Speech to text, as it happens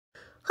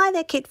Hi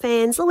there kit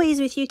fans,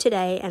 Louise with you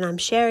today, and I'm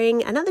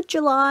sharing another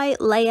July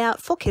layout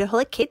for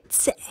Kitaholic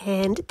Kits.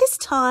 And this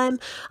time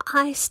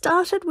I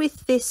started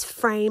with this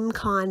frame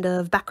kind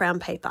of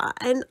background paper,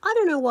 and I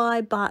don't know why,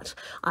 but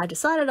I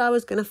decided I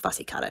was going to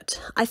fussy cut it.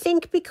 I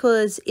think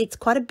because it's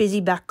quite a busy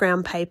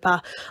background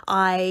paper,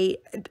 I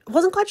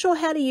wasn't quite sure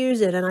how to use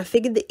it, and I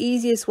figured the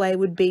easiest way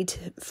would be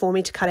for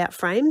me to cut out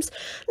frames.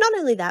 Not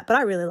only that, but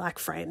I really like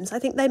frames. I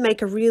think they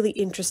make a really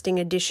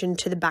interesting addition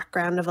to the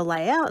background of a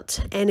layout,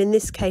 and in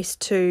this case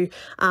too,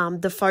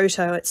 the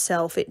photo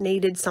itself, it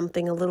needed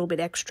something a little bit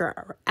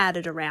extra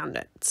added around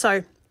it.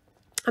 So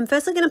I'm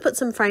firstly going to put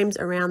some frames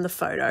around the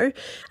photo,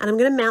 and I'm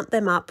going to mount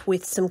them up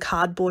with some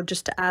cardboard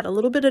just to add a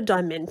little bit of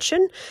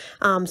dimension.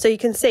 So you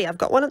can see I've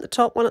got one at the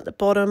top, one at the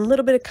bottom, a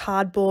little bit of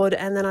cardboard,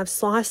 and then I've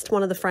sliced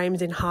one of the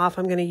frames in half.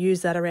 I'm going to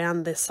use that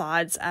around the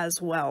sides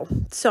as well.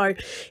 So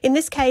in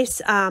this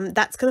case,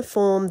 that's going to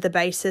form the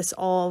basis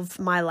of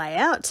my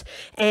layout,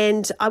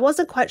 and I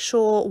wasn't quite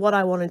sure what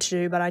I wanted to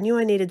do, but I knew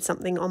I needed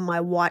something on my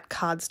white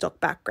cardstock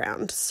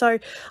background. So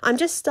I'm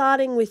just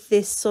starting with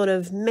this sort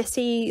of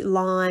messy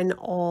line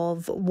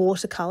of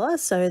watercolor.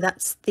 So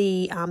that's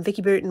the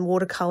Vicky Booten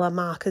watercolor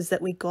markers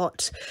that we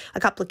got a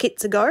couple of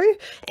kits ago,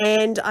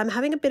 and I'm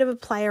having a bit of a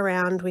play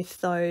around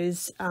with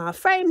those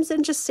frames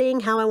and just seeing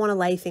how I want to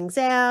lay things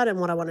out and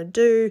what I want to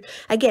do.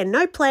 Again,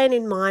 no plan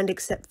in mind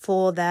except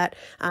for that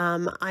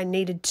I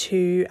needed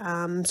to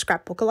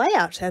scrapbook a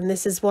layout, and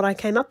this is what I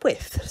came up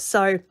with.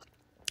 So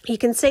you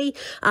can see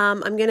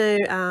I'm going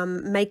to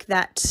make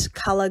that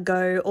colour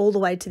go all the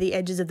way to the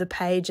edges of the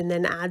page and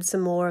then add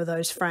some more of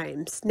those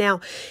frames. Now,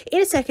 in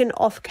a second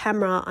off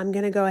camera, I'm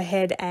going to go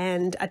ahead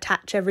and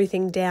attach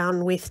everything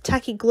down with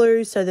tacky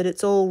glue so that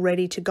it's all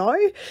ready to go.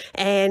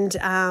 And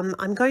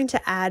I'm going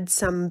to add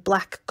some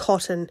black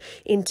cotton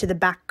into the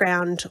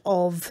background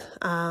of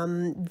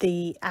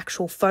the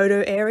actual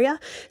photo area.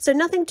 So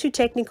nothing too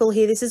technical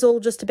here. This is all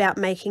just about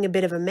making a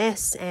bit of a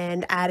mess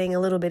and adding a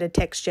little bit of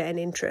texture and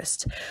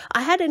interest.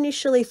 I had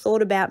initially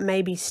thought about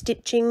maybe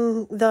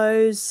stitching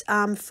those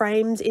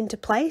frames into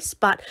place,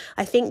 but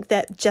I think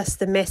that just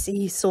the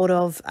messy sort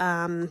of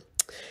cotton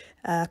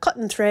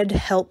thread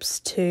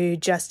helps to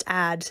just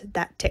add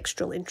that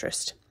textural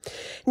interest.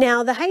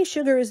 Now, the Hey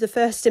Sugar is the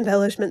first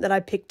embellishment that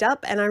I picked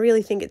up, and I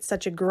really think it's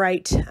such a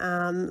great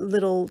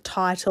little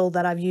title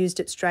that I've used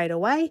it straight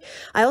away.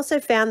 I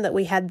also found that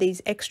we had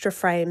these extra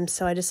frames,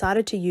 so I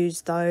decided to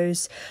use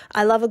those.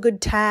 I love a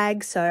good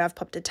tag, so I've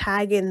popped a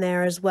tag in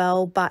there as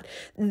well, but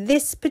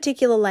this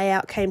particular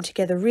layout came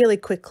together really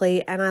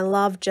quickly, and I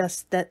love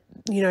just that,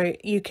 you know,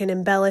 you can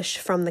embellish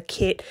from the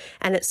kit,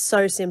 and it's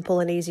so simple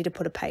and easy to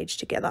put a page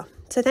together.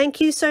 So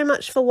thank you so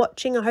much for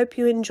watching. I hope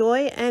you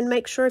enjoy, and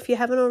make sure if you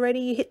haven't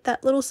already, you hit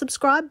that little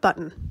subscribe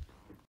button.